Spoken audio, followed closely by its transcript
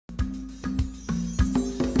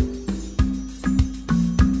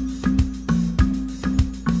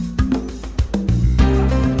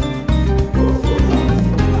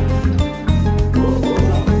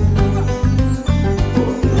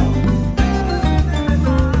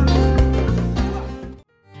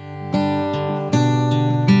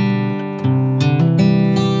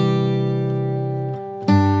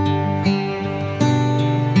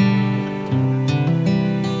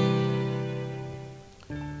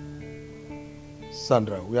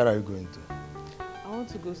Sandra, where are you going to? I want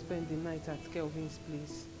to go spend the night at Kelvin's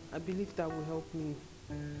place. I believe that will help me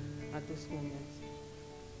at this moment.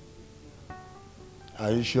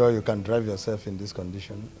 Are you sure you can drive yourself in this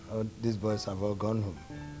condition? Or these boys have all gone home?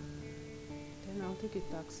 Then I'll take a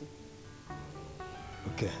taxi.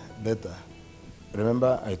 Okay, better.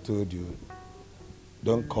 Remember I told you,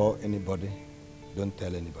 don't call anybody, don't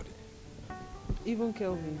tell anybody. Even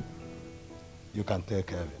Kelvin? You can tell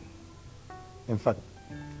Kelvin. In fact,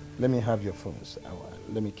 let me have your phones.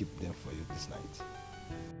 Let me keep them for you this night.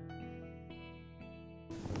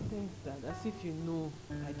 Thanks, Dad. As if you know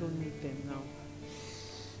I don't need them now.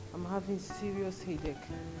 I'm having serious headache.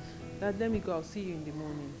 Dad, let me go. I'll see you in the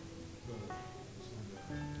morning.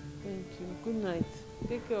 Thank you. Good night.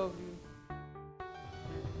 Take care of you.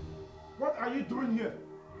 What are you doing here?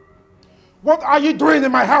 What are you doing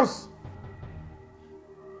in my house?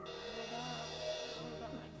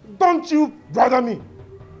 Don't you bother me.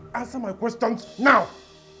 Answer my questions now.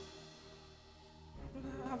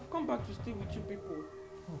 I've come back to stay with you people.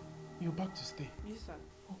 Oh, you're back to stay? Yes, sir.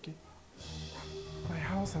 Okay. My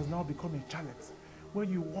house has now become a chalet where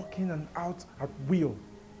you walk in and out at will.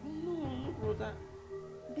 No, brother.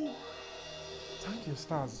 Babe. Thank your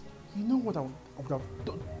stars. You know what I would have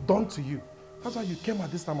done to you. That's why you came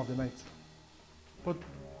at this time of the night. But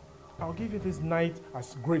I'll give you this night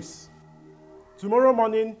as grace. Tomorrow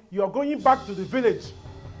morning, you are going back to the village.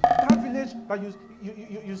 That village that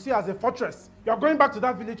you see as a fortress. You are going back to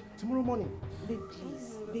that village tomorrow morning. Babe,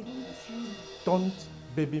 please. Baby, please. Don't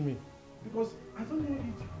baby me. Because I don't know if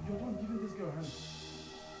you're done giving this girl a hand.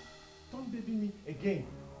 Don't baby me again.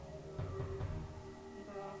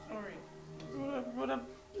 Sorry. Brother,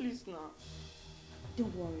 please now.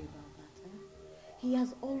 Don't worry about that. He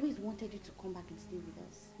has always wanted you to come back and stay with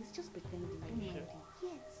us. He's just pretending like you want him.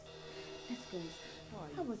 Yes. Let's go.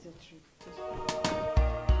 How was your trip?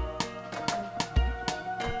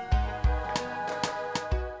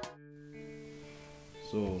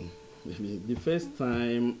 So, the first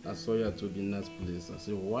time I saw you at Obina's place, I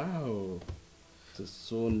said, wow, it's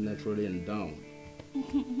so naturally endowed.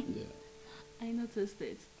 Yeah. I noticed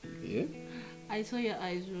it. Yeah? I saw your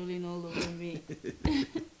eyes rolling all over me.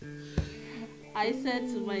 I said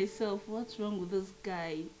to myself, what's wrong with this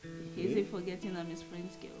guy? Is he forgetting I'm his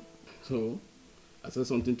friend's girl? So, I said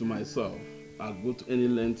something to myself. I'll go to any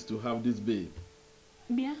length to have this babe.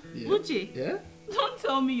 Yeah? Uche? Yeah? Don't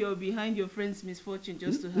tell me you're behind your friend's misfortune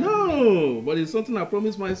just to have No, but it's something I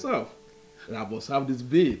promised myself. That I must have this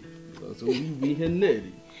babe. So we win her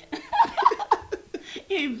lady.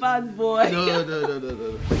 You bad boy.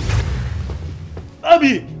 No.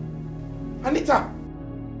 Abby! Anita!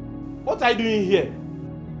 What are you doing here?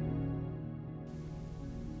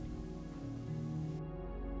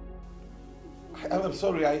 I'm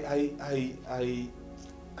sorry, I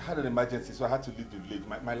had an emergency, so I had to leave the village.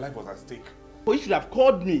 My life was at stake. But you should have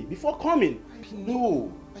called me before coming.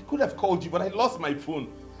 No, I could have called you, but I lost my phone.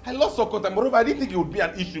 I lost Sokota. Moreover, I didn't think it would be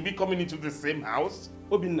an issue, me coming into the same house.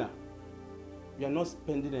 Obinna, you are not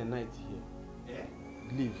spending a night here. Yeah?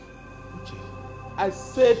 Leave. Uche. I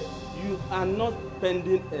said you are not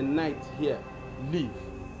spending a night here. Leave.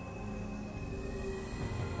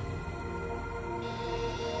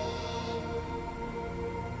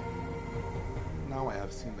 Now I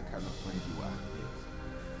have seen the kind of friend you are.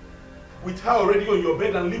 With her already on your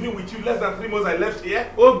bed and living with you less than 3 months I left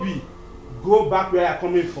here? Obi, go back where you are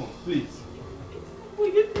coming from, please.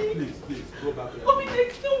 Please, go back where Obi,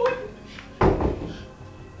 next no one.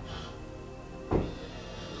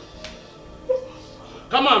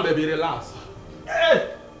 Come on, baby, relax.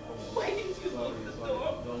 Hey! Why did you stop?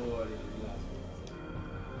 Don't worry, relax.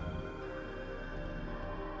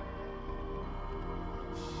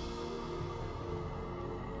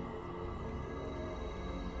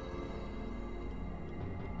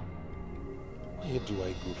 Where do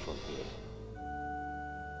I go from here?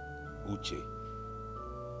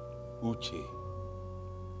 Uche.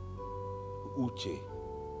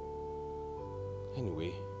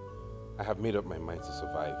 Anyway, I have made up my mind to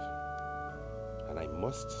survive. And I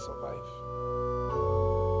must survive.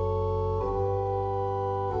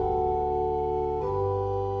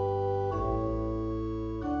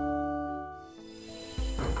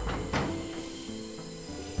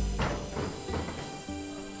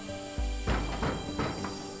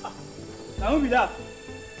 Now who be that?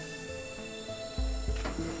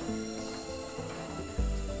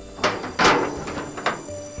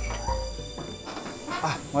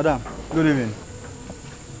 Madam, good evening.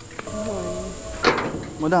 Good morning.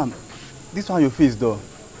 Madam, this one your face though.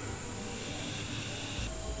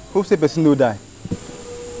 Hope say person no die.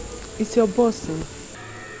 It's your boss, eh?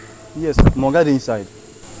 Yes, Moga inside.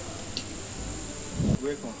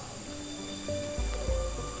 Welcome.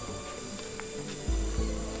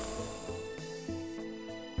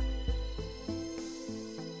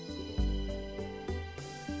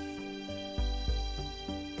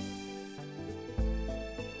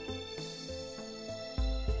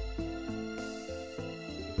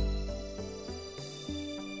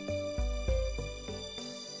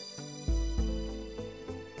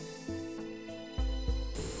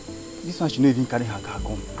 This one should not even carry her car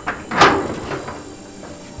come.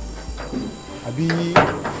 Abi,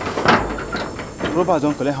 robbers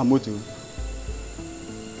don't collect her motor.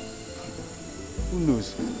 Who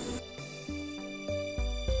knows?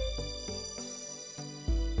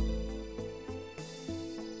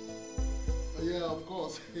 Yeah, of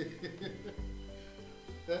course.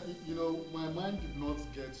 You know, my mind did not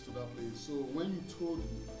get to that place. So when you told me,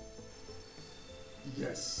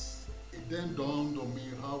 yes, it then dawned on me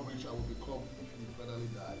how rich I would become if you finally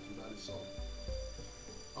died without a son.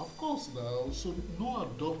 Of course now, so no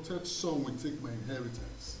adopted son will take my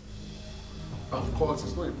inheritance. Of course,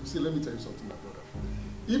 it's not. See, let me tell you something, my brother.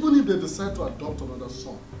 Even if they decide to adopt another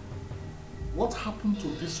son, what happened to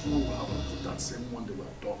this one will happen to that same one they will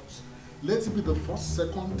adopt. Let it be the first,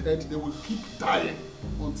 second, third, they will keep dying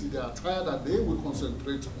until they are tired and they will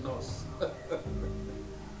concentrate on us.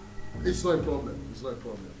 It's not a problem. It's not a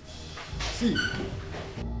problem. See.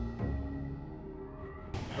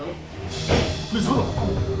 Hello? Please hold on.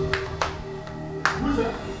 Who is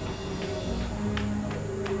that?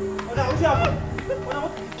 What's happened?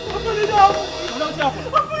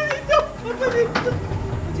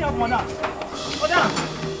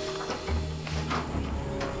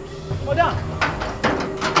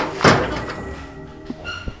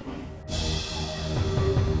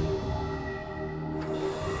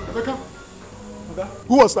 Rebecca? Okay.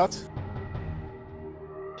 Who was that?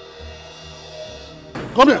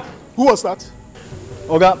 Come here. Who was that?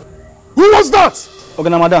 Oga. Who was that? Oga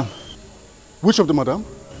na madam. Which of the madam?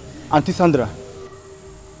 Auntie Sandra.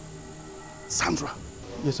 Sandra?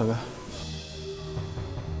 Yes, Oga.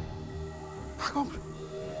 How come?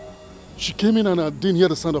 She came in and I didn't hear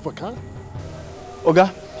the sound of her car?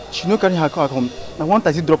 Oga, she no carry her car home. I want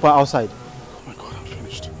to drop her outside. Oh my God, I'm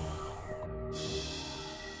finished.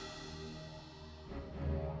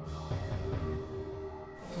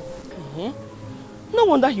 No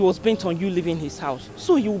wonder he was bent on you leaving his house.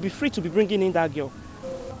 So he will be free to be bringing in that girl.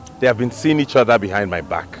 They have been seeing each other behind my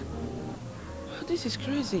back. This is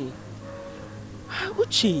crazy.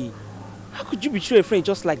 Uchi, how could you betray a friend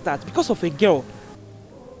just like that because of a girl?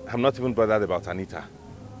 I'm not even bothered about Anita.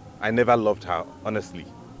 I never loved her, honestly.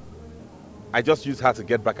 I just used her to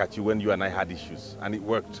get back at you when you and I had issues, and it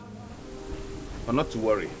worked. But not to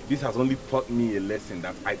worry, this has only taught me a lesson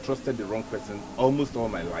that I trusted the wrong person almost all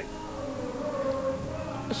my life.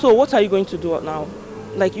 So what are you going to do now?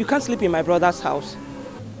 Like, you can't sleep in my brother's house.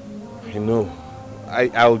 I know.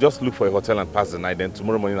 I'll just look for a hotel and pass the night, then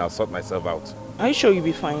tomorrow morning I'll sort myself out. Are you sure you'll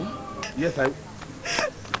be fine? Yes, Is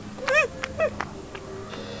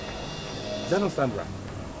that not Sandra?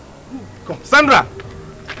 Come, Sandra!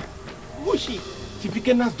 Who is she?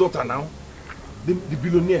 Chifikena's daughter now. The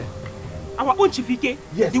billionaire. Our own Chifike?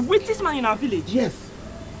 Yes. The wealthiest man in our village? Yes.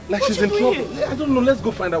 Like What's she's in trouble. here? I don't know. Let's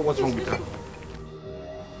go find out what's wrong with her.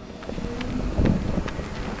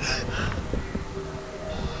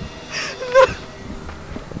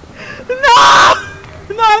 No!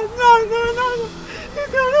 This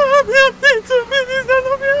cannot be happening to me. This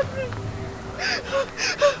cannot be happening.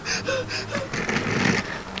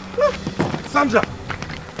 Sandra!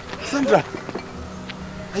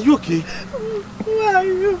 Are you okay? Who are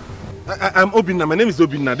you? I'm Obinna. My name is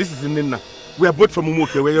Obinna. This is Nina. We are both from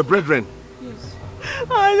Umoke. We're your brethren. Yes.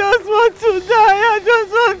 I just want to die. I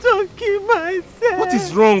just want to kill myself. What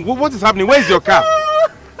is wrong? What is happening? Where is your car? I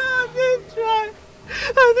didn't try.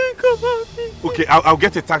 I didn't come out. Okay, I'll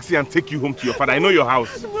get a taxi and take you home to your father. I know your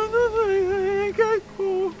house. No, I can't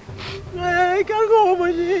go. I can't go home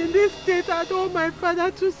in this state. I don't want my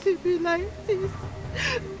father to see me like this.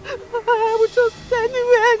 I will just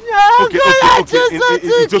anywhere now. Okay.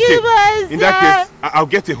 It's okay. In that case, I'll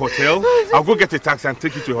get a hotel. I'll go get a taxi and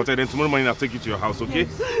take you to a hotel. Then tomorrow morning I'll take you to your house, okay?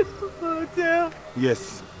 Hotel?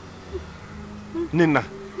 Yes. Nina,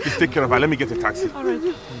 please take care of her. Let me get a taxi. All right.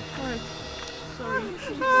 Sorry.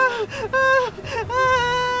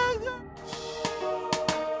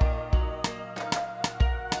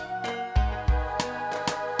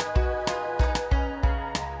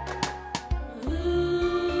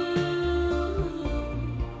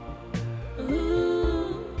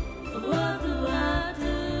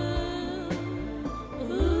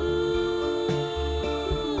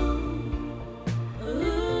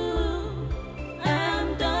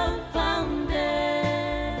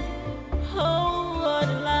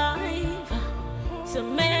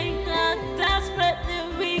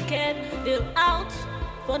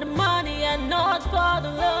 and not for the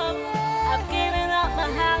love. I've given up my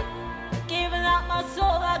heart, given up my soul.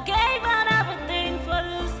 I gave out everything for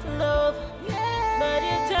this love. But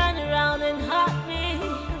you turned around and hurt me.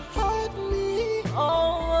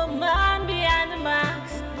 Oh, a man behind the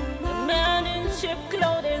mask, a man in cheap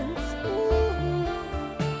clothing.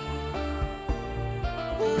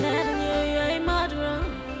 Letting you're a murderer.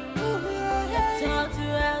 I taught you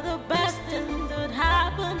how the best thing that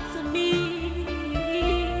happened to me.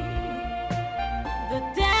 The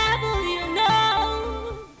devil, you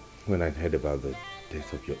know. When I heard about the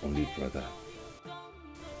death of your only brother,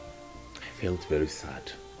 I felt very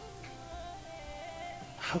sad.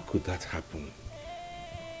 How could that happen?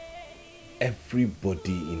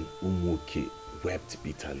 Everybody in Umuoke wept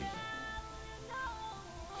bitterly.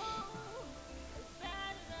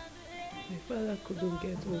 My father couldn't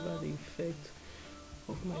get over the effect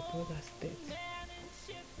of my brother's death.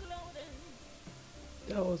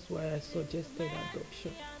 That was why I suggested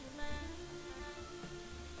adoption.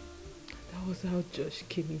 That was how Josh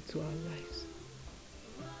came into our lives.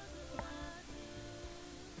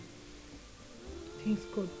 Things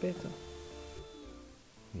got better.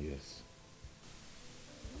 Yes.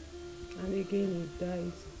 And again he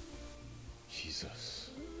dies. Jesus.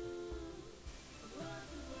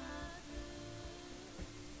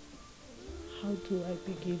 How do I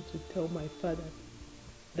begin to tell my father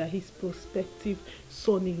that his prospective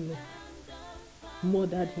son-in-law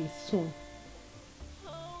murdered his son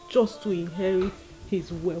just to inherit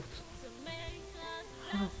his wealth?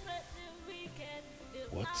 How?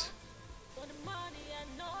 What?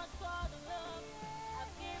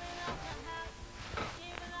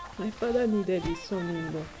 My father needed his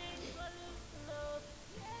son-in-law.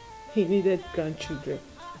 He needed grandchildren,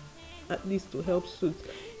 at least to help soothe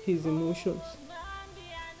his emotions.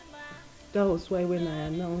 That was why when I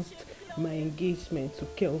announced my engagement to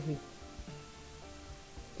Kelvin,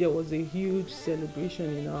 there was a huge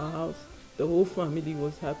celebration in our house. The whole family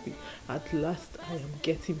was happy. At last I am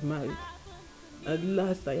getting married. At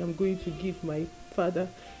last I am going to give my father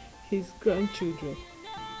his grandchildren.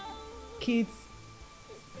 Kids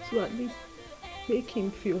to at least make him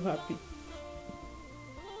feel happy.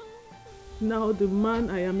 Now the man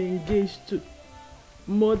I am engaged to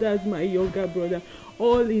murders my younger brother,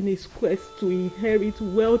 all in his quest to inherit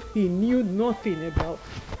wealth he knew nothing about.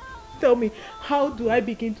 Tell me, how do I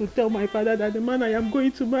begin to tell my father that the man I am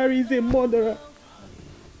going to marry is a murderer?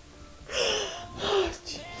 Oh,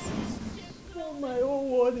 Jesus. Oh, my whole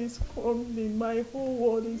world is crumbling. My whole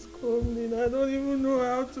world is crumbling. I don't even know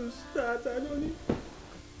how to start. I don't even...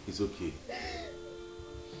 It's okay.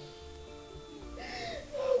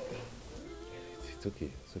 It's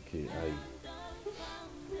okay. It's okay.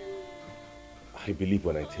 I believe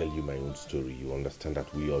when I tell you my own story, you understand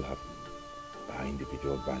that we all have our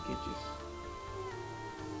individual baggages.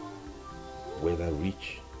 Whether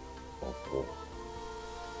rich or poor.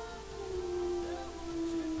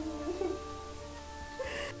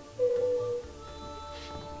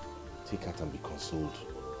 Take heart and be consoled.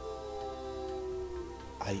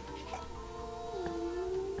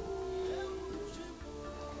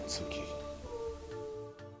 It's okay.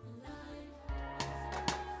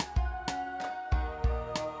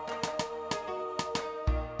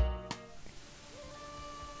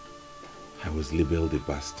 I was labeled a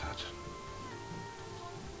bastard.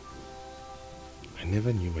 I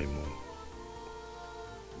never knew my mom.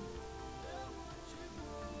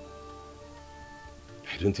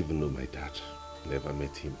 I don't even know my dad. Never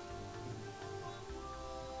met him.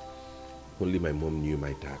 Only my mom knew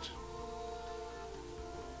my dad.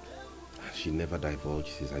 And she never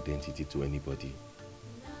divulged his identity to anybody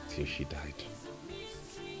till she died.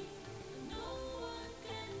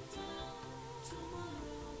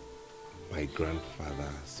 My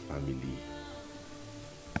grandfather's family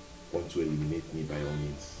want to eliminate me by all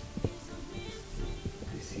means.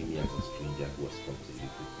 They see me as a stranger who has come to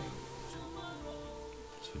live with them.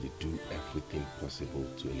 So they do everything possible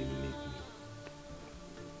to eliminate me.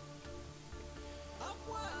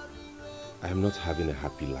 I am not having a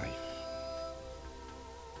happy life.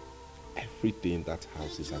 Every day in that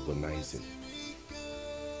house is agonizing.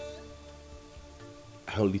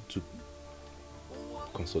 I only took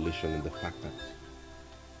consolation in the fact that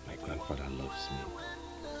my grandfather loves me.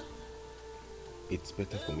 It's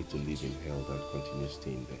better for me to live in hell than continue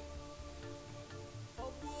staying there.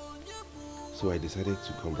 So I decided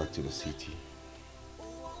to come back to the city.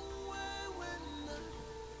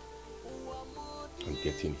 And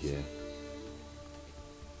getting here,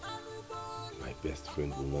 my best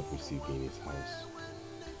friend will not receive me in his house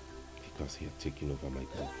because he had taken over my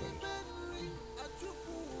girlfriend.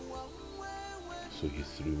 So he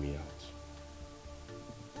threw me out.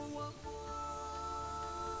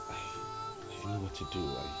 didn't know what to do.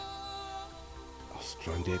 I was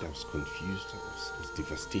stranded, I was confused, I was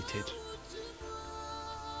devastated.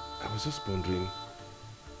 I was just wondering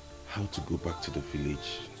how to go back to the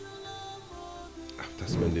village after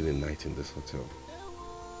spending the night in this hotel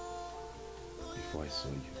before I saw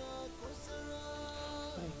you.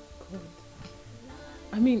 My God.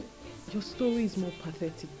 I mean, your story is more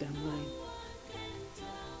pathetic than mine.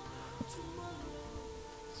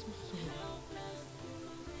 So sorry.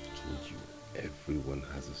 I told you, everyone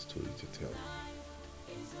has a story to tell.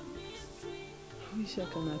 I wish I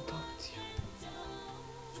can adopt you.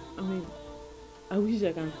 I mean, I wish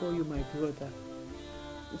I can call you my brother,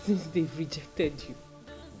 since they've rejected you.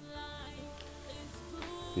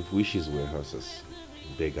 If wishes were horses,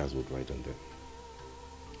 beggars would ride on them.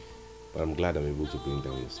 But I'm glad I'm able to bring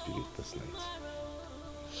down your spirit this night.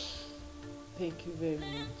 Thank you very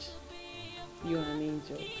much. You are an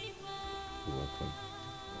angel. You're welcome.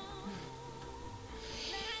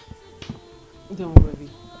 Don't worry.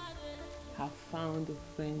 I've found a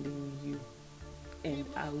friend in you, and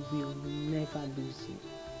I will never lose you.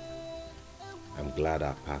 I'm glad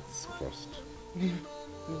our paths crossed. Me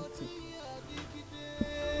too.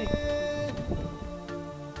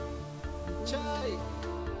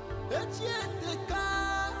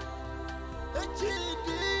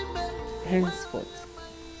 Henceforth,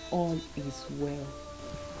 all is well.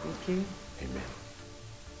 Okay? Amen.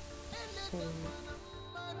 Sorry.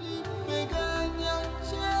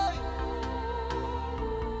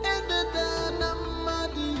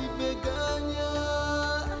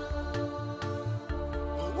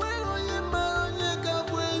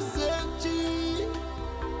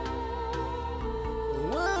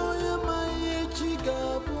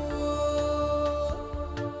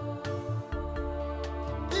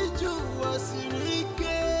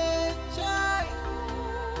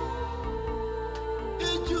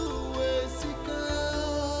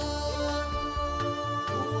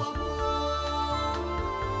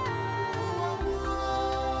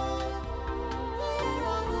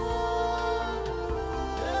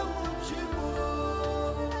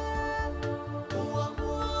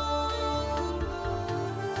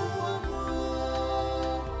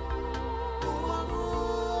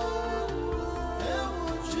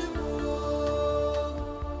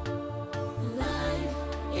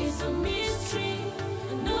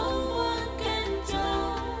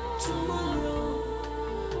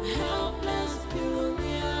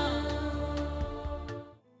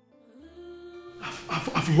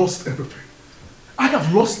 I've lost everything. I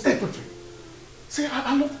have lost everything. See,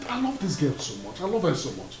 I love this girl so much. I love her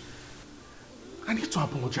so much. I need to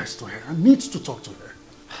apologize to her. I need to talk to her.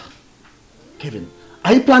 Kevin,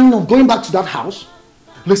 are you planning on going back to that house?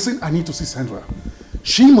 Listen, I need to see Sandra.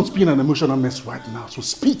 She must be in an emotional mess right now, so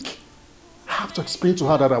speak. I have to explain to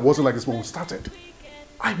her that I wasn't like this when we started.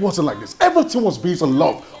 I wasn't like this. Everything was based on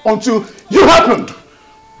love until you happened.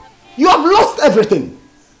 You have lost everything.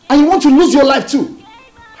 And you want to lose your life too.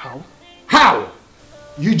 How? How?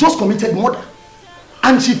 You just committed murder.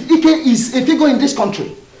 And Chief Ike is a figure in this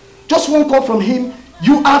country. Just one call from him,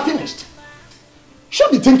 you are finished. You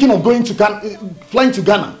should be thinking of going to flying to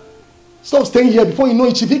Ghana. Stop staying here before you know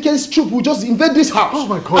it. Chief Ike's troop will just invade this house. Oh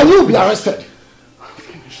my God. And you will be arrested. I'm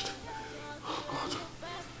finished. Oh God.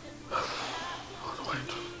 What do I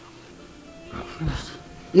do? I'm finished.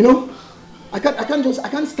 You know, I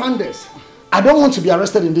can't stand this. I don't want to be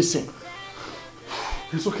arrested in this scene.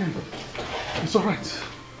 It's okay. It's all right.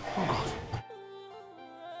 Oh God.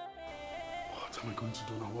 What am I going to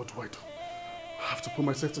do now? What do I do? I have to put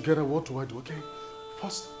myself together. What do I do? Okay.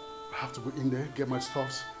 First, I have to go in there, get my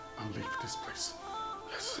stuffs, and leave this place.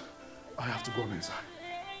 Yes. I have to go on inside.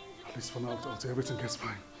 At least for now, until everything gets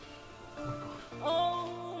fine. Oh my God.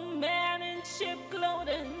 Oh, man in ship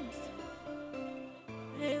clothing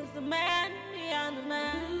is the man beyond the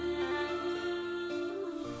man.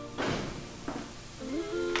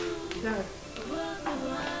 Dad.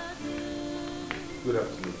 Good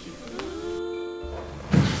afternoon, Chief.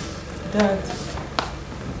 Dad,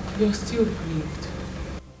 you're still grieved.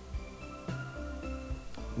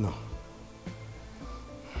 No.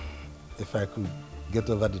 If I could get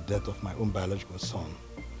over the death of my own biological son,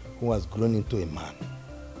 who has grown into a man,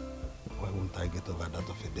 why won't I get over that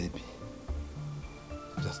of a baby?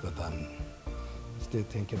 Just that I'm still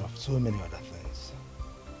thinking of so many other things.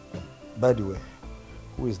 By the way,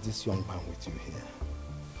 who is this young man with you here?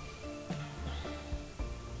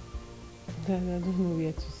 Dad, I don't know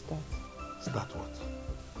where to start. Start what?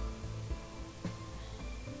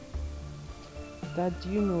 Dad, do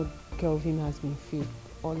you know Kelvin has been fake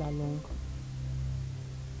all along?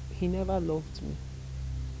 He never loved me.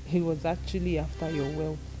 He was actually after your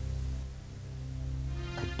wealth.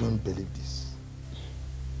 don't believe this.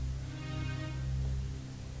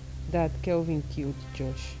 That Kelvin killed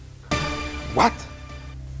Josh. What?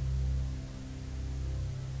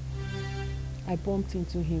 I bumped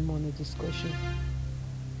into him on a discussion.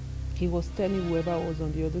 He was telling whoever was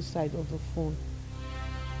on the other side of the phone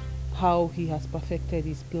how he has perfected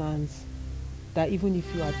his plans, that even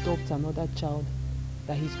if you adopt another child,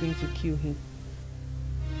 that he's going to kill him.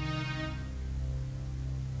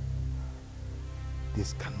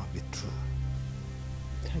 This cannot be true.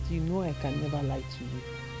 Dad, you know I can never lie to you.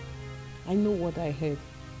 I know what I heard.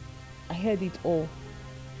 I heard it all.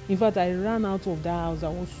 In fact, I ran out of that house. I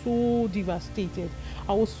was so devastated.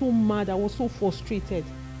 I was so mad. I was so frustrated.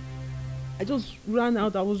 I just ran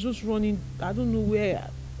out. I was just running. I don't know where.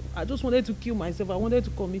 I just wanted to kill myself. I wanted to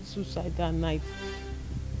commit suicide that night.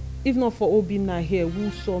 If not for Obinna here, who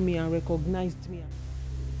saw me and recognized me.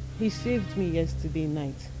 He saved me yesterday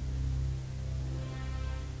night.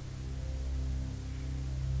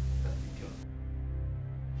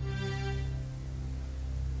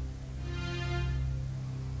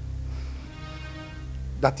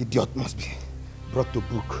 That idiot must be brought to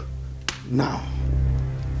book now.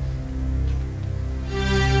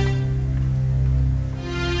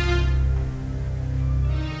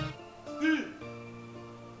 Steve!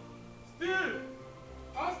 Steve!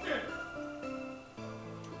 Austin!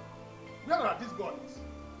 Where are these guys?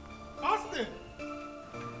 Austin!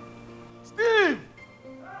 Steve!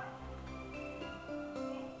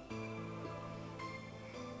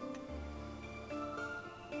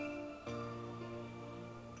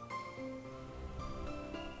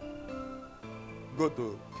 Go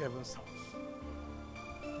to Kevin's house.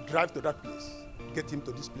 Drive to that place. Get him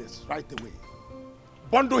to this place right away.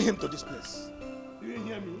 Bundle him to this place. Do you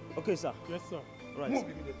hear me? Okay, sir. Yes, sir. Right. Move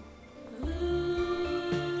immediately.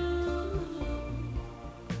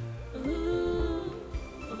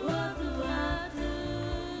 What do I do?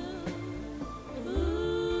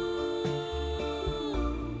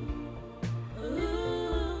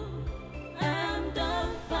 I'm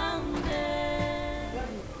dumbfounded.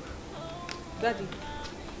 Daddy,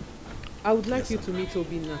 I would like you to meet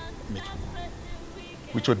Obinna. Meet who?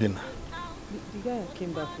 Which Obinna? The guy I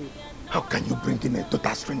came back with. How can you bring in a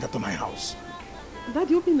total stranger to my house?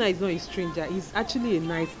 Daddy, Obinna is not a stranger. He's actually a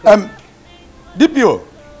nice guy. DPO.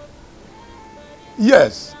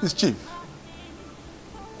 Yes, it's chief.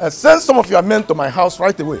 Send some of your men to my house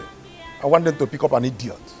right away. I want them to pick up an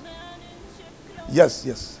idiot. Yes,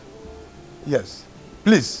 yes. Yes.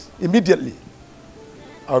 Please, immediately.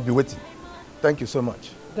 I'll be waiting. Thank you so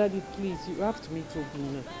much. Daddy, please, you have to meet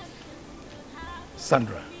Obinna.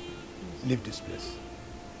 Sandra, leave this place.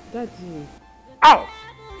 Daddy. Out!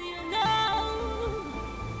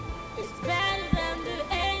 It's better than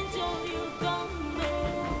the angel you don't know.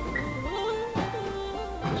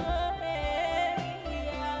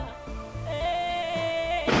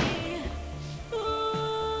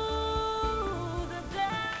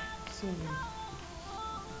 Sorry.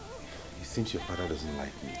 It seems your father doesn't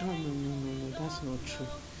like me. Oh, no, that's not true.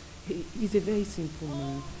 He's a very simple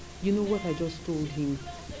man. You know what I just told him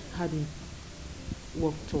had him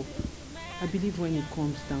worked up. I believe when he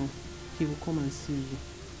comes down, he will come and see you.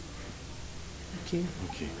 Okay?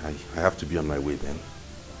 Okay, I have to be on my way then.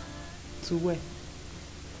 To where?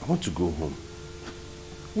 I want to go home.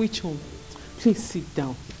 Which home? Please sit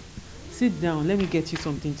down. Sit down. Let me get you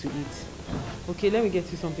something to eat. Okay, let me get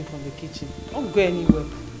you something from the kitchen. Don't go anywhere.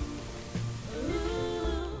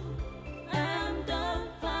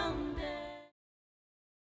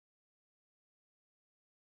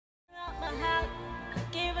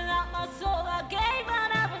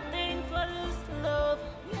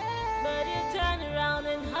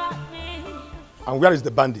 And where is the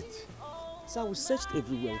bandit? Sir, we searched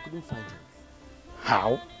everywhere. We couldn't find him.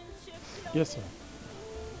 How? Yes, sir.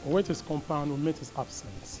 We went to his compound, we met his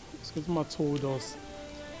absence. Security man told us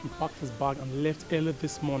he packed his bag and left early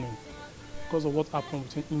this morning because of what happened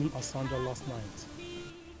between him and Sandra last night.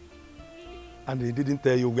 And he didn't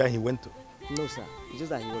tell you where he went to? No, sir. It's just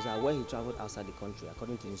that he was aware he traveled outside the country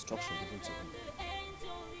according to instructions given to him.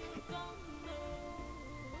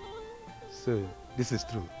 So, this is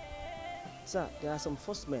true? Sir, there are some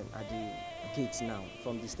first men at the gates now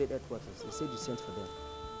from the state headquarters. They said you sent for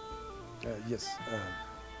them. Yes.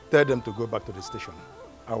 Tell them to go back to the station.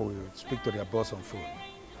 I will speak to their boss on phone.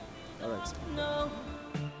 All right, sir. No.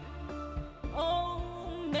 Oh,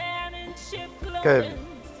 man in ship Kevin.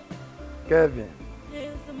 Kevin.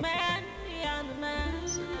 is the man beyond the man.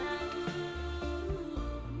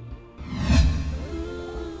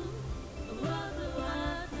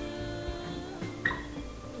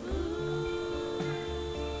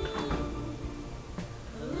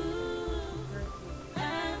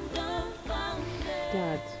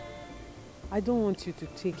 I don't want you to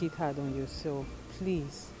take it hard on yourself,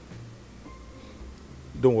 please.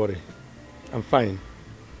 Don't worry, I'm fine.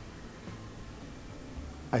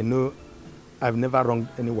 I know I've never wronged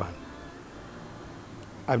anyone.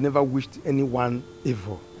 I've never wished anyone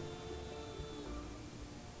evil.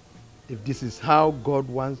 If this is how God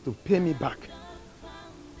wants to pay me back,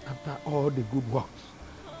 after all the good works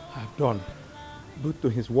I've done, both to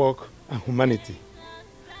his work and humanity,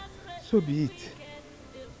 so be it.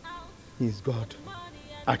 He is God.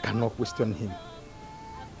 I cannot question him.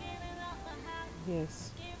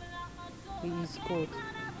 Yes, he is God,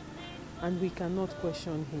 and we cannot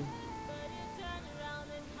question him.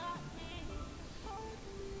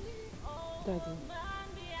 Daddy,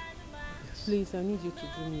 yes. Please, I need you to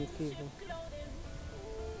do me a favor.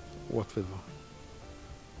 What favor?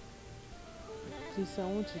 Please, I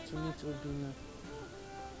want you to meet Obinna.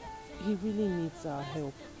 He really needs our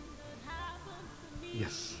help.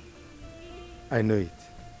 Yes, I know it.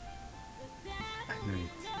 I know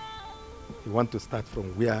it. You want to start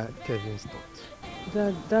from where Kevin stopped.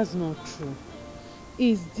 That's not true.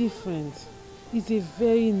 He's different. He's a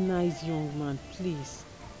very nice young man, please.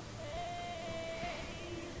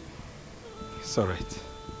 It's all right.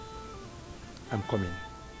 I'm coming.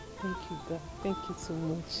 Thank you, Dad. Thank you so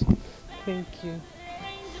much. Thank you.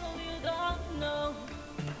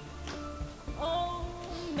 Oh,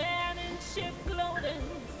 man in ship clothing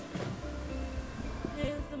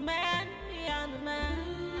is the man beyond the man.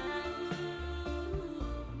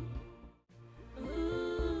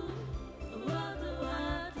 What do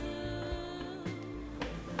I do?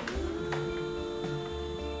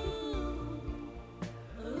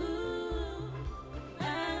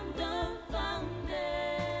 I'm dumbfounded.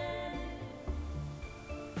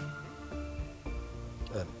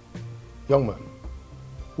 Young man,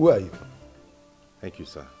 who are you? Thank you,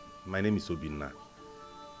 sir. My name is Obinna.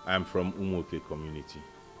 I am from Umoke community.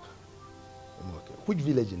 Umoke. Which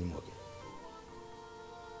village in Umoke?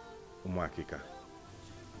 Umuakika.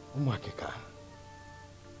 Umuakika.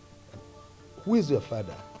 Who is your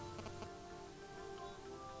father?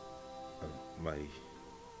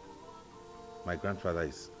 My grandfather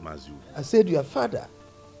is Mazu. I said your father.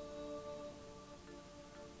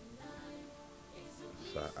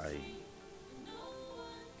 Sir, I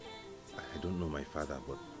don't know my father,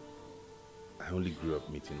 but I only grew up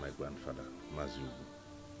meeting my grandfather, Mazugu.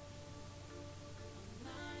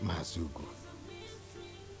 Mazugu.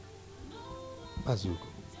 Mazugu.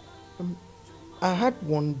 I had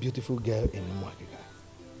one beautiful girl in Umuakika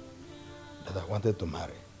that I wanted to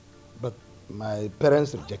marry, but my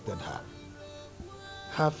parents rejected her.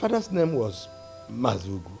 Her father's name was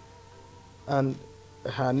Mazugu, and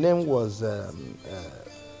her name was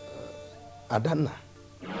Adana.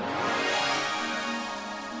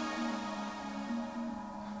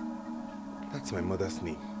 That's my mother's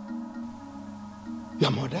name.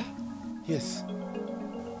 Your mother? Yes.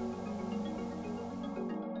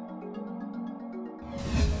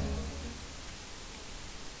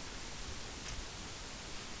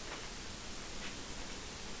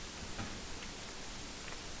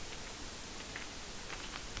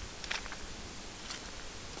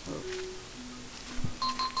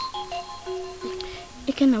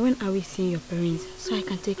 Ikenna, when are we seeing your parents so I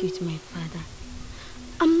can take you to my father?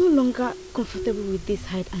 I'm no longer comfortable with this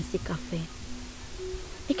hide and seek affair.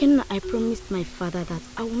 Ikenna, I promised my father that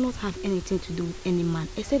I will not have anything to do with any man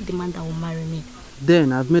except the man that will marry me.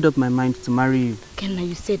 Then I've made up my mind to marry you. Ikenna,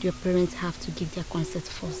 you said your parents have to give their consent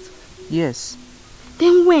first. Yes.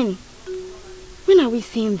 Then when? When are we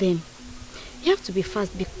seeing them? You have to be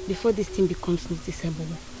fast before this thing becomes noticeable.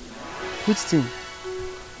 Which thing?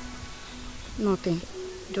 Nothing.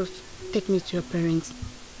 Just take me to your parents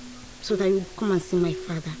so that you come and see my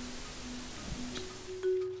father.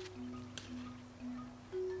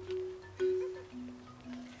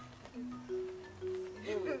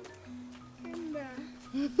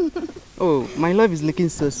 Oh, my love is looking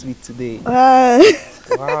so sweet today.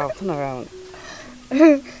 Wow, turn around.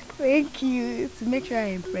 Thank you. To make sure I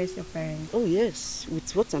impress your parents. Oh yes,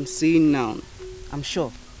 with what I'm saying now, I'm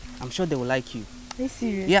sure they will like you. Are you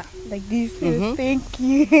serious? Yeah. Like this? Mm-hmm. Thank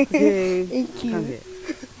you. Okay. Thank you. Come here.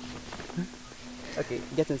 Okay,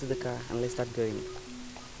 get into the car and let's start going.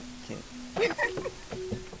 Okay.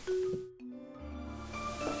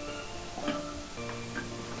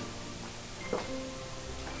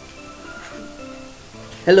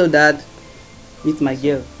 Hello, Dad. Meet my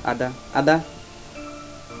girl, Ada. Ada,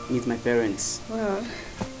 meet my parents. Wow.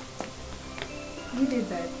 You did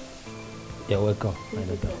that. You're welcome, my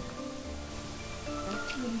daughter.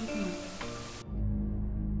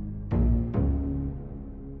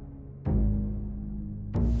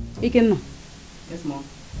 Ikenna, Yes, Mom.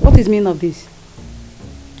 What is the meaning of this?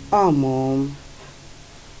 Oh, Mom.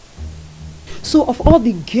 So of all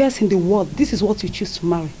the girls in the world, this is what you choose to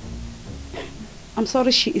marry? I'm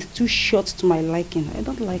sorry, she is too short to my liking. I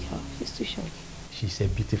don't like her. She's too short. She's a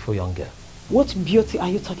beautiful young girl. What beauty are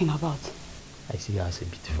you talking about? I see her as a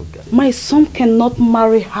beautiful girl. My son cannot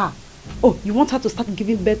marry her. Oh, you want her to start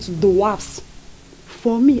giving birth to dwarfs?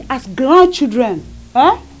 For me, as grandchildren,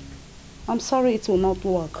 huh? I'm sorry, it will not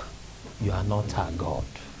work. You are not her God.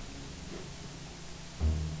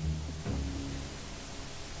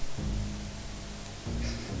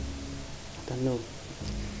 Ada, no.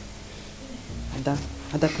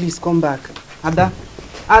 Ada, please come back. Ada.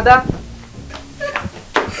 Ada,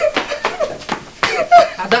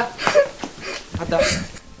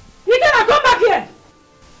 You cannot come back here!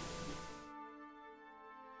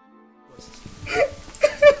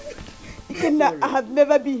 I have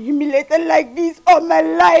never been humiliated like this all my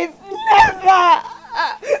life. Never!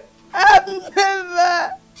 I've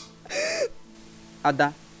never!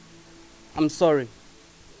 Ada, I'm sorry.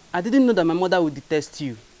 I didn't know that my mother would detest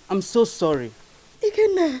you. I'm so sorry.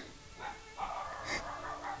 Ikenna,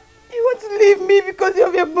 you want to leave me because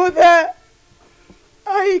of your mother?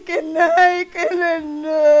 Ikenna,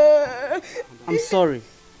 no. I'm sorry.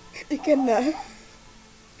 Ikenna,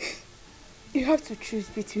 you have to choose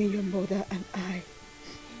between your mother and I.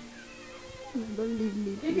 Don't leave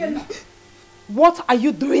me, please. What are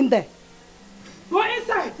you doing there? Go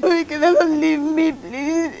inside! Oh, Ikenna, don't leave me,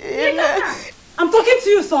 please. Ikenna! I'm talking to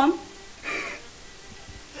you, son.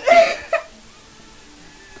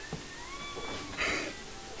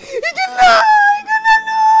 Ikenna! Ikenna,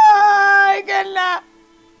 no! Ikenna!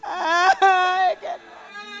 Ikenna!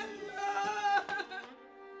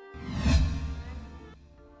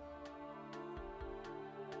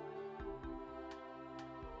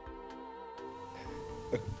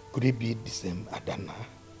 Could it be the same Adana?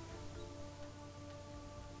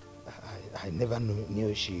 I never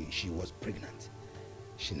knew she was pregnant.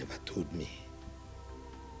 She never told me.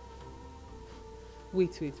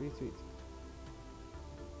 Wait.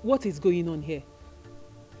 What is going on here?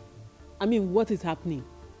 I mean, what is happening?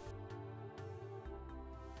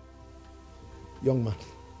 Young man,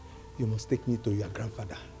 you must take me to your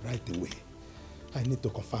grandfather right away. I need to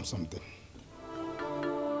confirm something.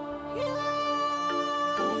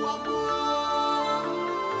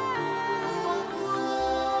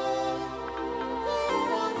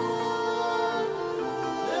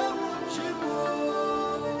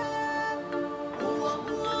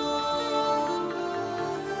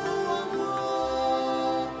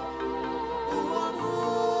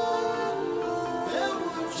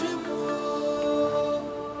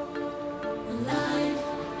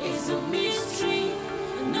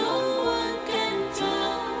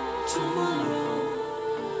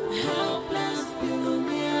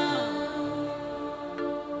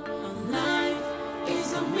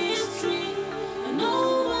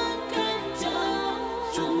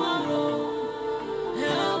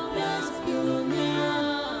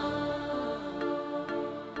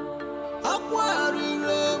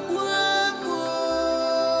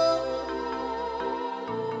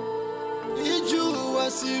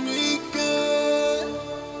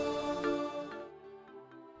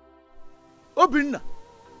 Obinna,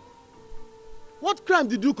 what crime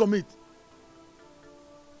did you commit?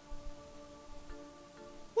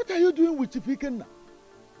 What are you doing with Chief Ikenna?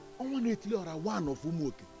 One of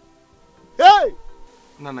Umuoke. Hey!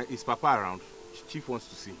 Nana, is Papa around? Chief wants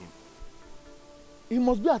to see him. He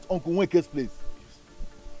must be at Uncle Nweke's place.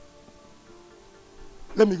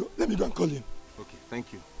 Let me go and call him. Okay,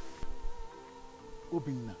 thank you.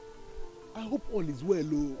 Obinna, I hope all is well,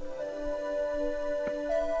 oh.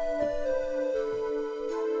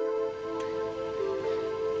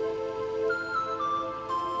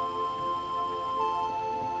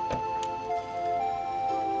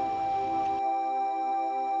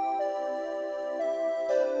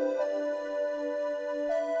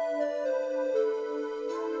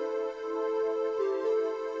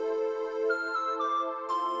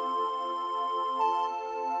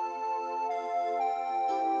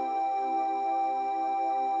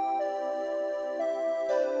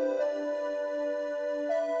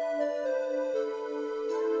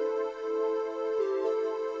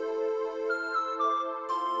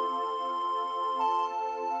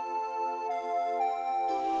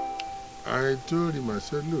 I told him, I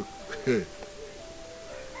said, look,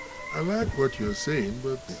 I like what you're saying,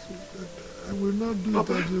 but I will not do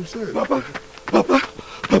Papa, it as you said.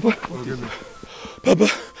 Papa,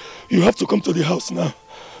 you have to come to the house now.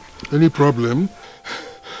 Any problem?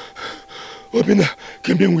 Obinna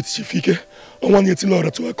came in with Chief Ike on one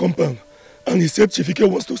TITTLE to her compound. And he said Chifike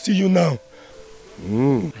wants to see you now.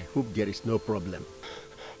 I hope there is no problem.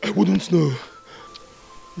 I wouldn't know.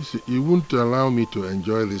 You see, you won't allow me to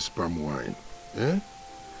enjoy this palm wine. Eh?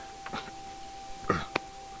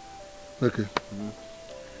 Okay.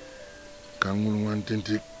 Can one thing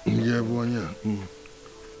take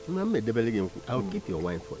I'll keep your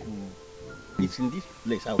wine for you. It's in this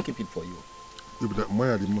place. I'll keep it for you.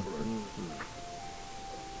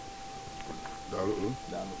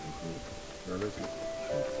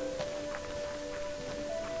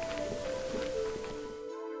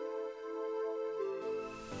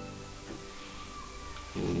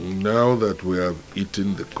 Now that we have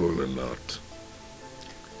eaten the kola nut,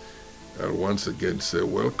 I'll once again say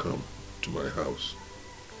welcome to my house.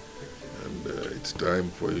 And it's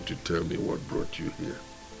time for you to tell me what brought you here.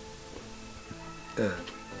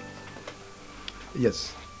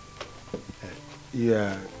 Yes.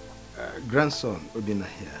 Your grandson, Obina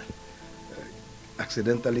here,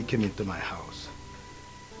 accidentally came into my house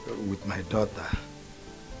with my daughter,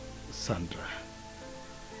 Sandra.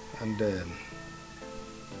 And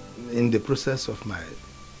in the process of my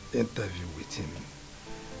interview with him,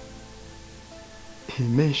 he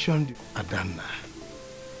mentioned Adana.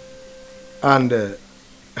 And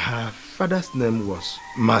her father's name was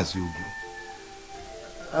Mazugu.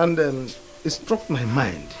 And it struck my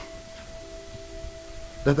mind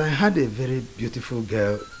that I had a very beautiful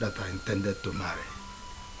girl that I intended to marry,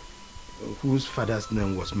 whose father's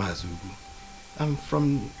name was Mazugu. I'm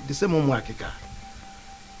from the same Umwakika.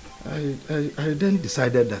 I then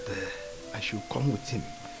decided that I should come with him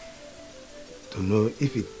to know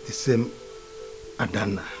if it's the same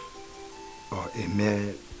Adana or a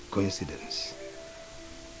mere coincidence.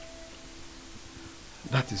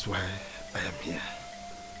 That is why I am here.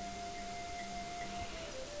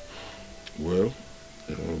 Well,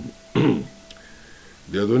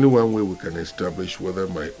 there's only one way we can establish whether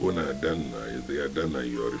my own Adana is the Adana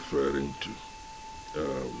you're referring to.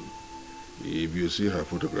 If you see her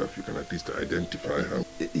photograph, you can at least identify her.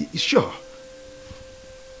 Sure.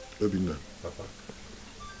 Obina, Papa,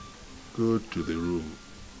 go to the room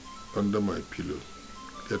under my pillow.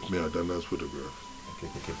 Get me Adana's photograph.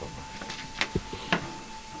 Okay, Papa.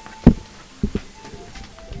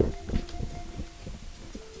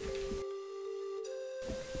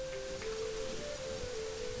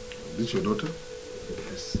 Is this your daughter?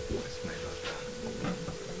 Yes, it's my daughter.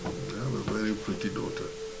 You have a very pretty daughter.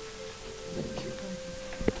 Thank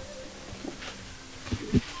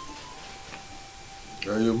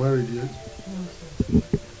you. Are you married yet? No, sir.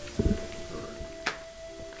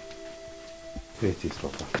 Here it is,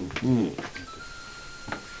 Papa.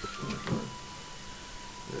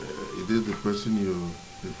 Is this the person you're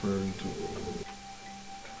referring to?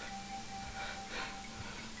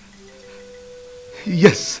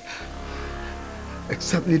 Yes.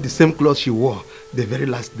 Exactly the same clothes she wore the very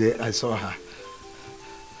last day I saw her.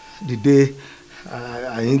 The day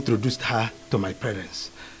I introduced her to my parents.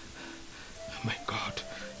 Oh my God.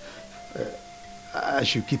 I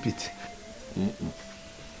should keep it.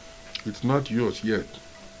 It's not yours yet.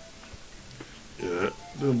 Yeah,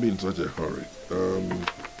 don't be in such a hurry.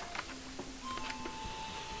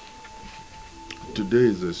 Today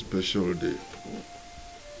is a special day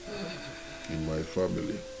in my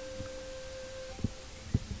family.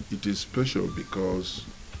 It is special because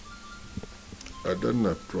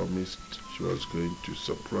Adana promised she was going to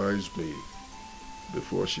surprise me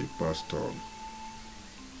before she passed on.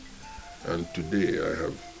 And today I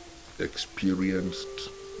have experienced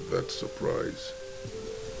that surprise.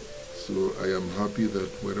 So I am happy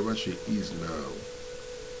that wherever she is now,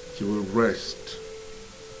 she will rest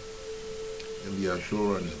in the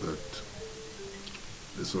assurance that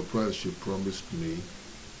the surprise she promised me,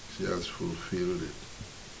 she has fulfilled it.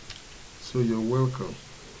 So you're welcome.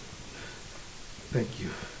 Thank you.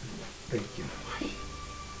 Thank you.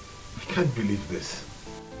 I can't believe this.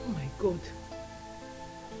 Oh my God.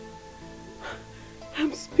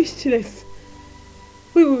 I'm speechless.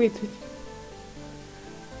 Wait.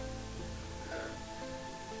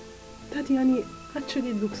 Daddy Annie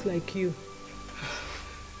actually looks like you.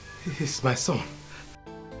 He's my son.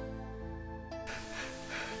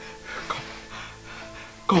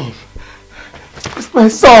 Come. It's my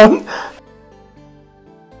son.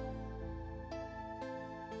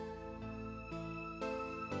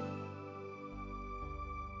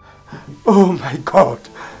 Oh my God.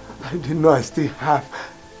 I didn't know I still have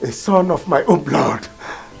a son of my own blood.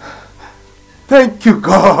 Thank you,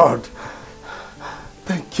 God.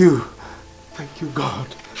 Thank you. Thank you, God.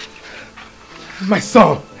 My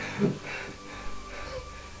son.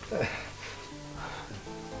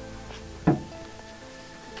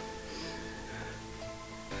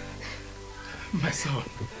 son.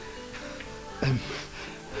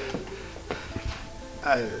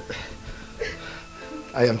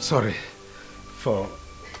 I am sorry for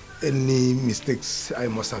any mistakes I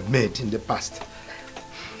must have made in the past.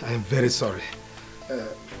 I am very sorry.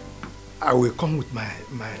 I will come with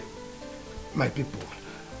my people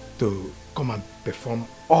to come and perform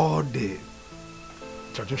all the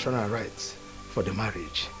traditional rites for the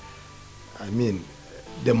marriage. I mean,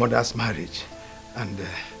 the mother's marriage. And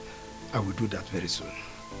I will do that very soon.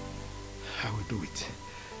 I will do it.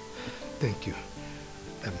 Thank you.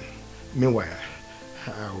 Meanwhile,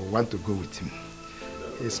 I want to go with him.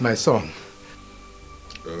 It's my son.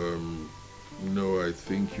 No, I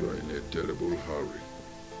think you are in a terrible hurry.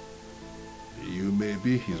 You may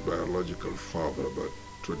be his biological father, but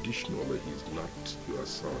traditionally he's not your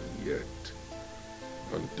son yet.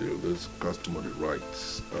 Until these customary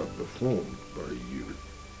rites are performed by you.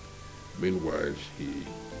 Meanwhile, he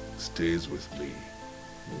stays with me.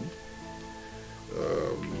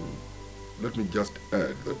 Let me just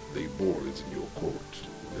add that the ball is in your court.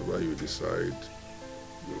 Whenever you decide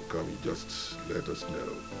you'll come, you just let us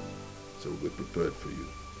know. So we'll be prepared for you.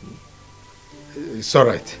 It's all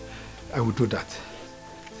right. I will do that.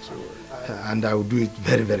 And I will do it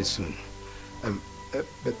very, very soon.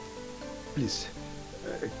 But please,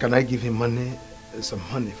 can I give him money, some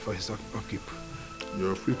money for his upkeep?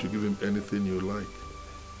 You're free to give him anything you like.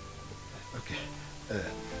 Okay.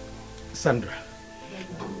 Sandra,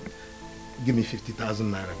 give me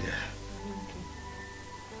 50,000 naira there.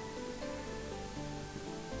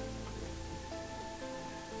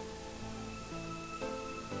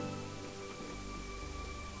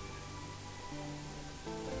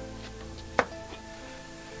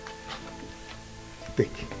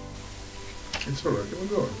 Take. It's all right.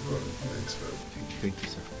 Go on. Thanks, sir. Thank you,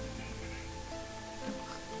 sir.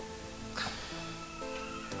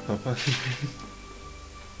 Papa,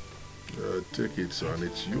 take it, son.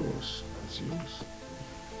 It's yours. It's yours.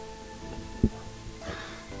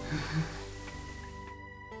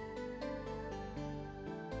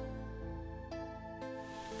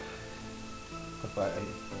 Papa,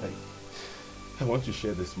 I want to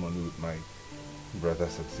share this money with my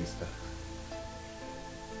brothers and sister.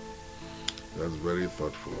 That's very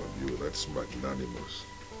thoughtful of you. That's magnanimous.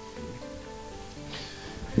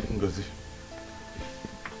 Ngozi,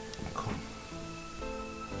 come.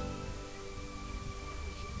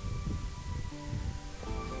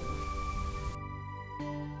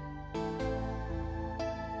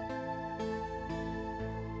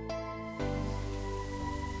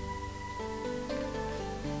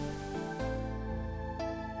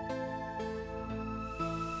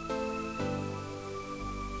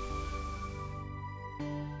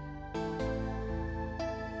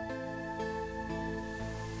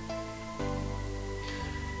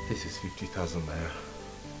 This is 50,000 naira.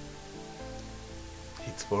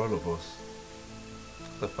 It's for all of us.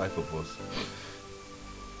 The 5 of us.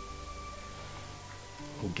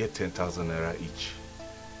 We'll get 10,000 naira each.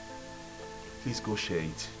 Please go share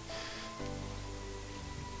it.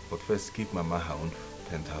 But first give Mama her own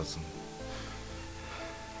 10,000.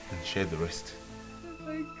 And share the rest. Oh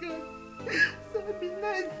my God.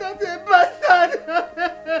 Sabina is such a bastard.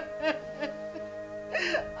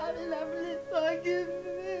 Abila, please forgive me.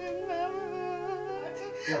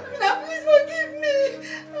 Now please forgive me.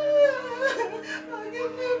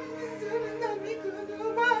 Forgive me, please. Now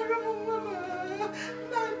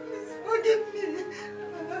please forgive me.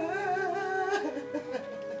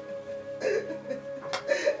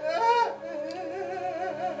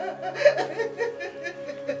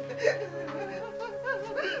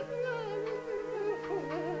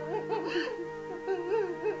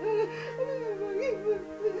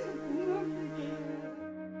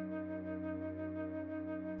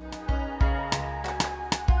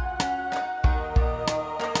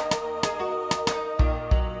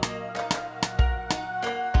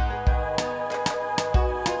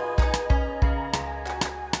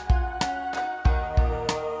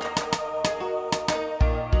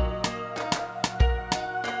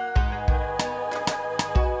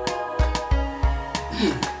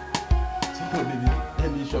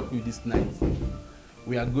 This night.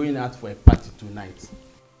 We are going out for a party tonight.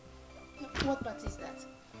 What party is that?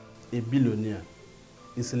 A billionaire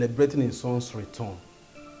is celebrating his son's return.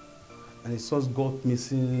 And his son got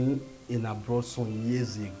missing in abroad some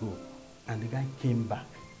years ago. And the guy came back.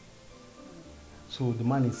 So the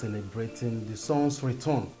man is celebrating the son's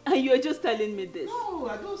return. And you are just telling me this? No,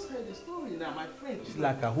 I just heard the story now. My friend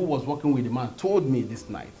Chilaka, who was working with the man, told me this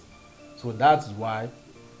night. So that's why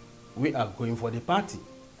we are going for the party.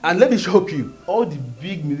 And let me shock you, all the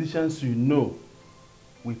big musicians you know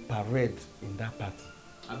we parade in that party.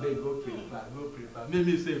 I beg, go prepare. Make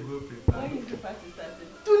me say go prepare. When is the party starting?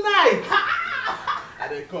 Tonight! I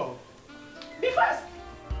dey come. Be fast!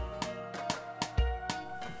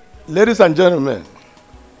 Ladies and gentlemen,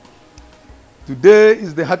 today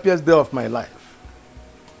is the happiest day of my life.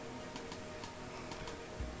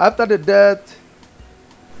 After the death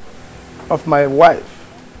of my wife,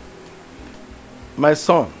 my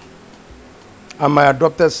son, and my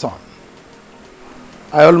adopted son,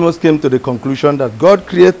 I almost came to the conclusion that God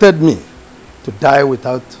created me to die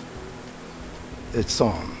without a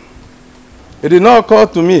son. It did not occur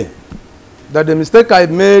to me that the mistake I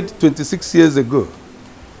made 26 years ago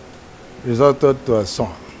resulted to a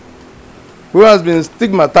son who has been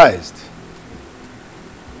stigmatized,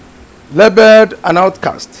 labeled an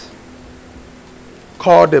outcast,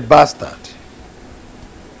 called a bastard,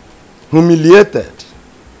 humiliated,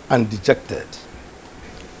 and dejected.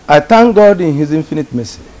 I thank God in His infinite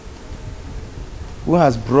mercy, who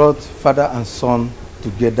has brought father and son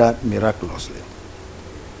together miraculously.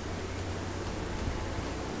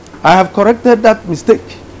 I have corrected that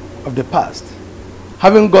mistake of the past,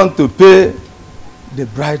 having gone to pay the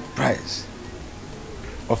bride price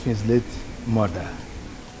of his late mother.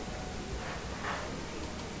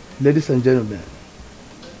 Ladies and gentlemen,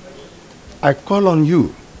 I call on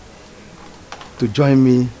you to join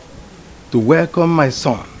me to welcome my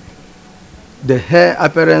son, the heir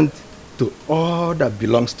apparent to all that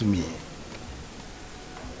belongs to me,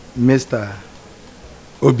 Mr.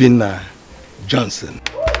 Obinna Johnson.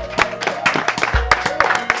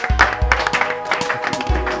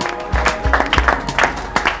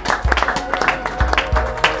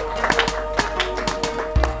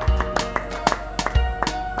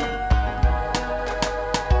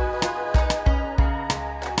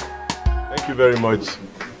 Thank you very much.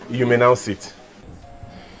 You may now sit.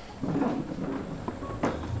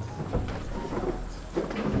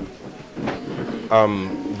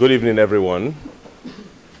 Good evening, everyone.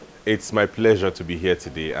 It's my pleasure to be here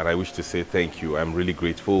today, and I wish to say thank you. I'm really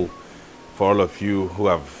grateful for all of you who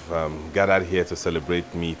have gathered here to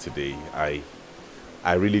celebrate me today.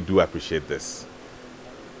 I really do appreciate this.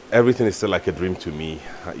 Everything is still like a dream to me,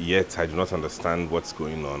 yet I do not understand what's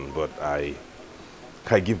going on, but I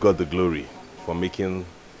give God the glory for making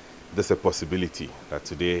this a possibility, that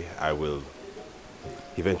today I will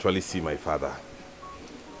eventually see my father.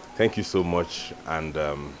 Thank you so much, and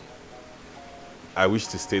I wish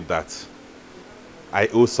to state that I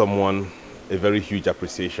owe someone a very huge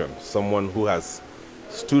appreciation, someone who has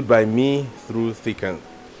stood by me through thick and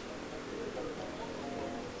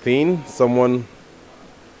thin, someone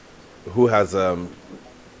who has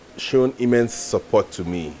shown immense support to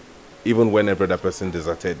me, even when every other person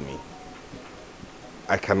deserted me.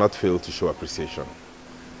 I cannot fail to show appreciation.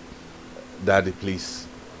 Daddy, please,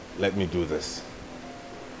 let me do this.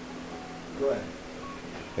 Go ahead.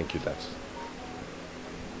 Thank you, Dad.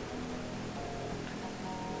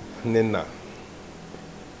 Nena,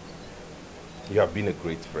 you have been a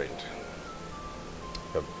great friend.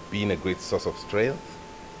 You have been a great source of strength.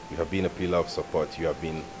 You have been a pillar of support. You have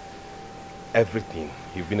been everything.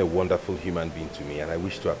 You've been a wonderful human being to me, and I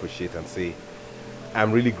wish to appreciate and say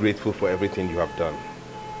I'm really grateful for everything you have done.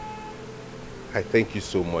 I thank you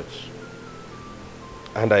so much,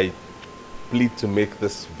 and I plead to make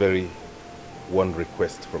this very one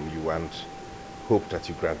request from you and hope that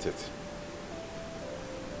you grant it.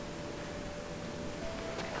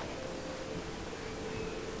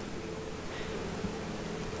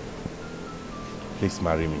 Please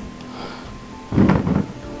marry me.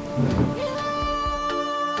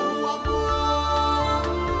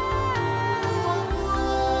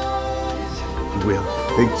 You will.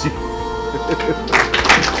 Thank you.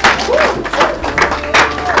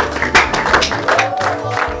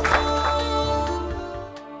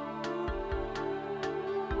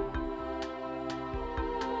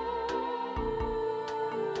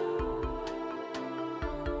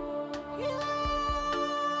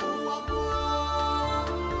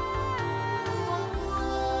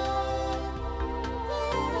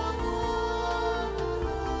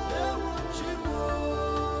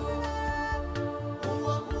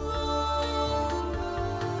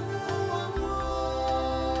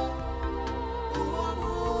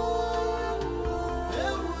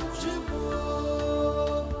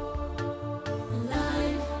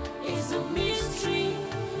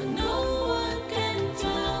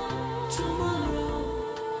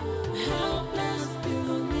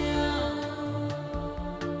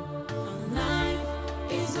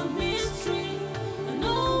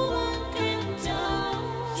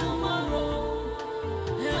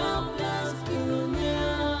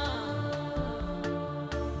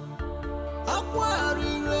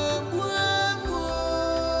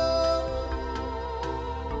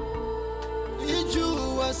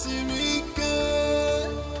 siri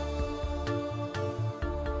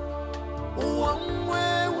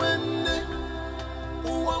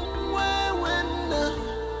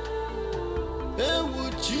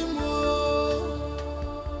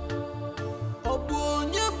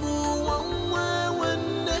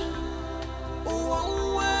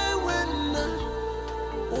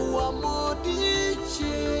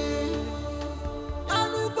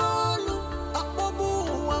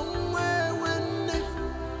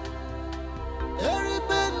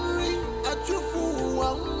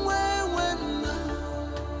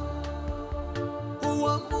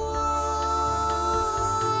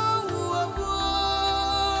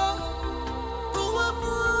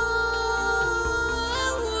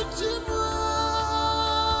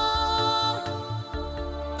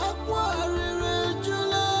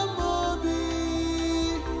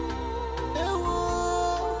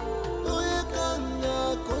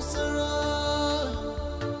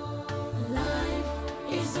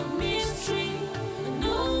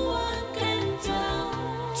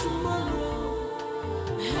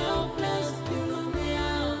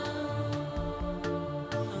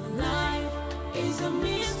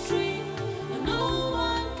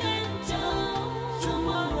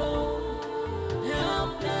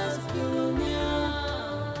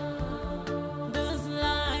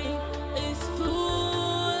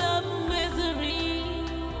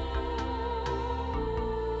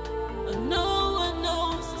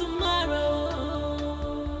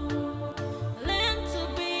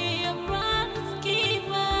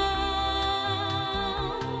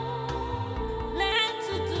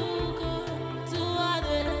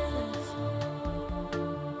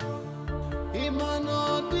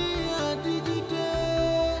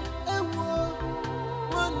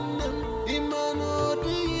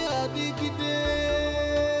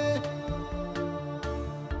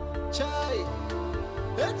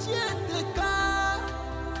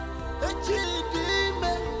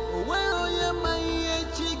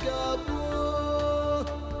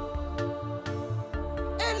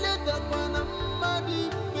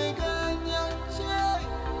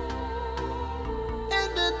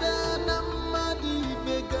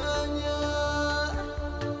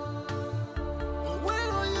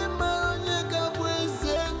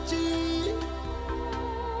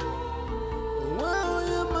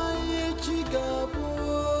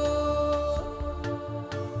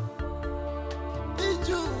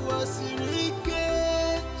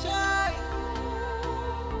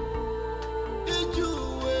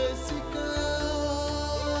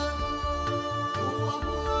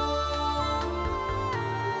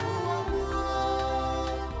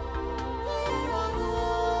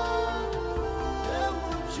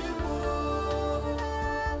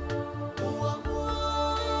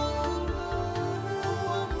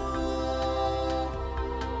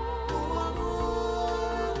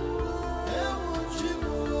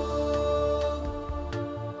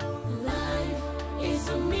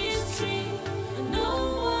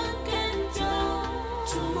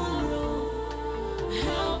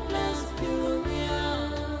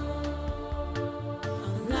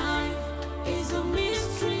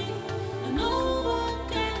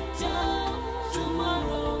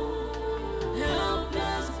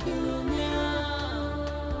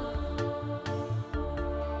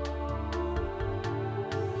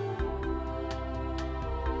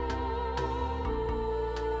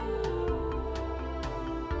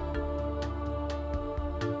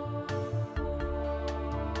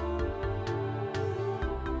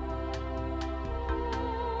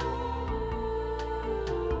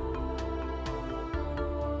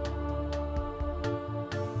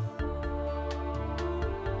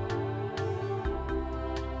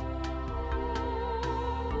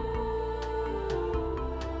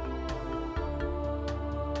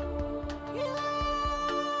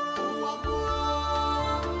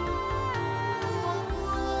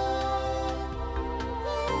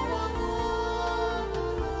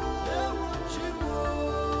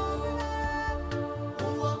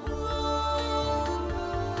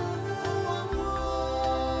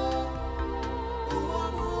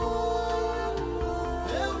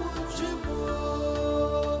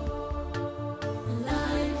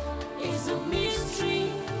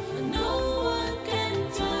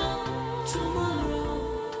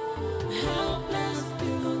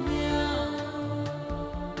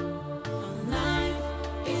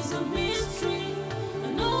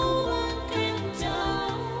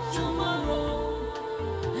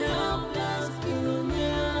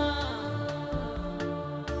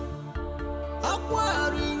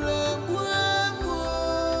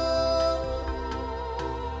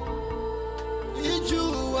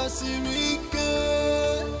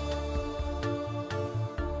ike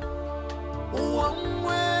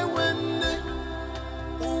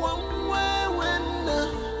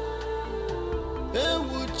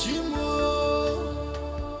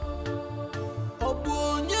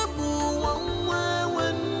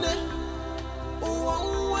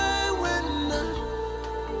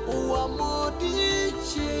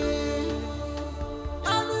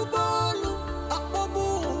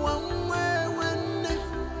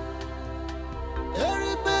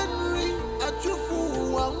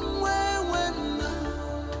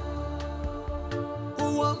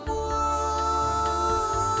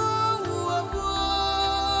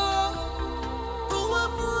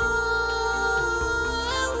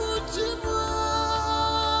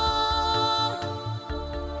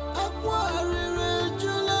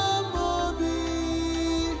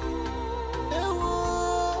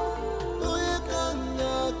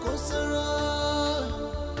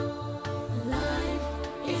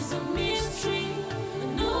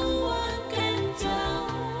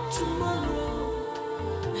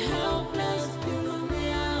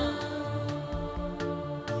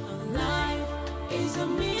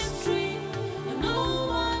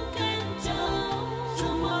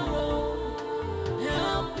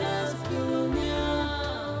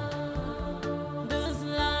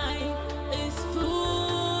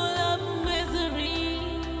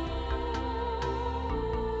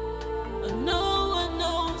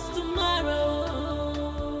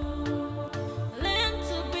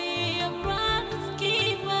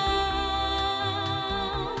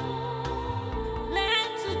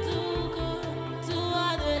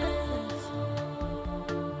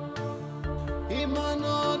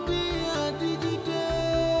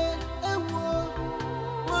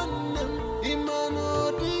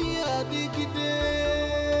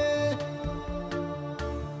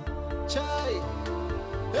chai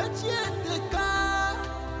echieteka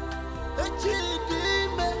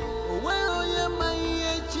echidime owe onye ma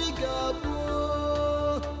ihe chi ga-abụ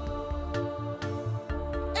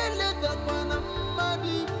eledakwana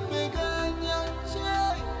mmadụ ibe gị anya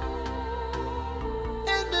chai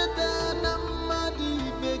eledana mmadụ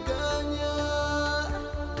ibe gị anya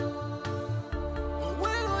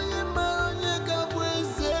owe onye ma onye ga-abụ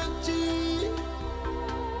eze chi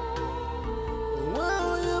owe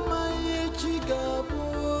onye ma ihe chi ga-abụ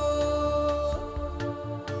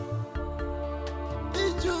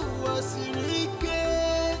ije ụwa siri ike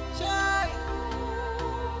chai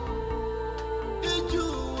ije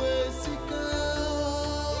ụwa esika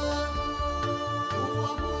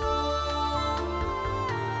ụwa mụọ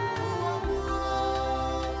ụwa mụọ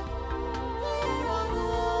ụwa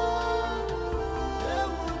mụọ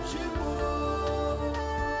ewu chi mụọ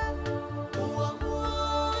ụwa mụọ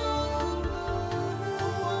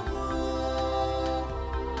ụwa mụọ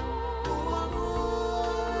ụwa mụọ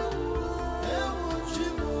ewu chi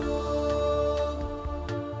mụọ.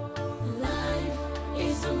 Life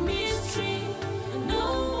is a mystery, and no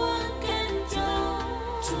one can tell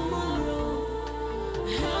tomorrow.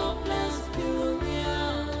 Helpless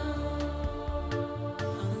billionaire.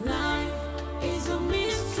 Life is a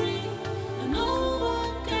mystery, and no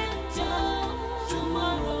one can tell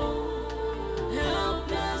tomorrow.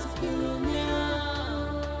 Helpless billionaire.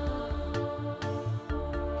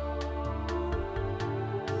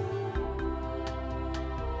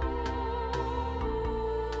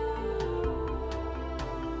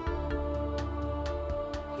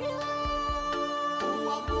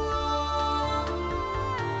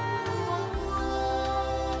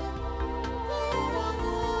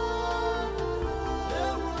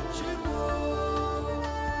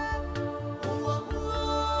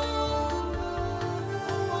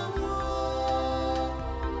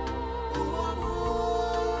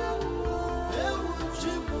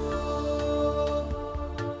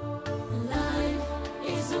 Life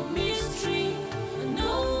is a mystery, and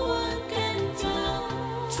no one can tell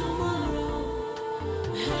tomorrow.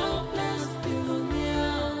 Helpless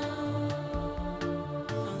billionaire.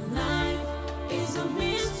 Life is a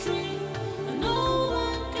mystery, and no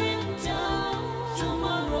one can tell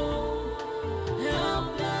tomorrow.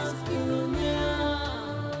 Helpless billionaire.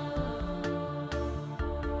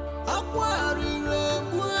 Akwarịrị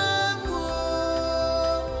egbu emu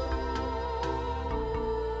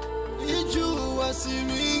ije ụwa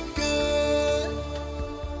siri ike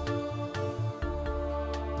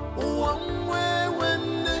ụwa nwa enwe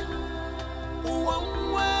nne ụwa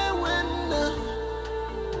nwa enwe nna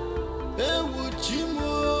ewu chi m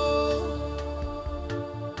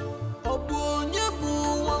ọ bụ onye bụ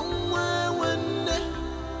ụwa nwa enwe nne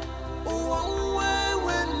ụwa nwa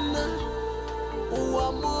enwe nna ụwa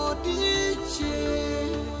m ọ dị iche